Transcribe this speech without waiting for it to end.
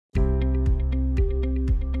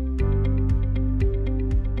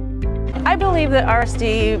I believe that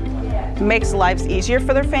RSD makes lives easier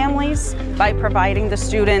for their families by providing the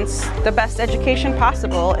students the best education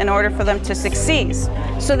possible in order for them to succeed.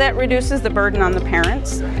 So that reduces the burden on the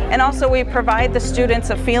parents, and also we provide the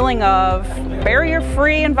students a feeling of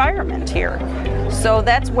barrier-free environment here. So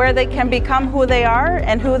that's where they can become who they are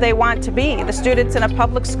and who they want to be. The students in a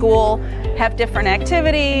public school have different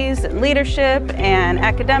activities and leadership and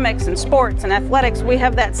academics and sports and athletics. We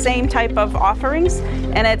have that same type of offerings,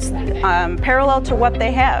 and it's parallel to what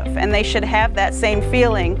they have, and they should have that same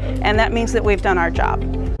feeling, and that means that we've done our job.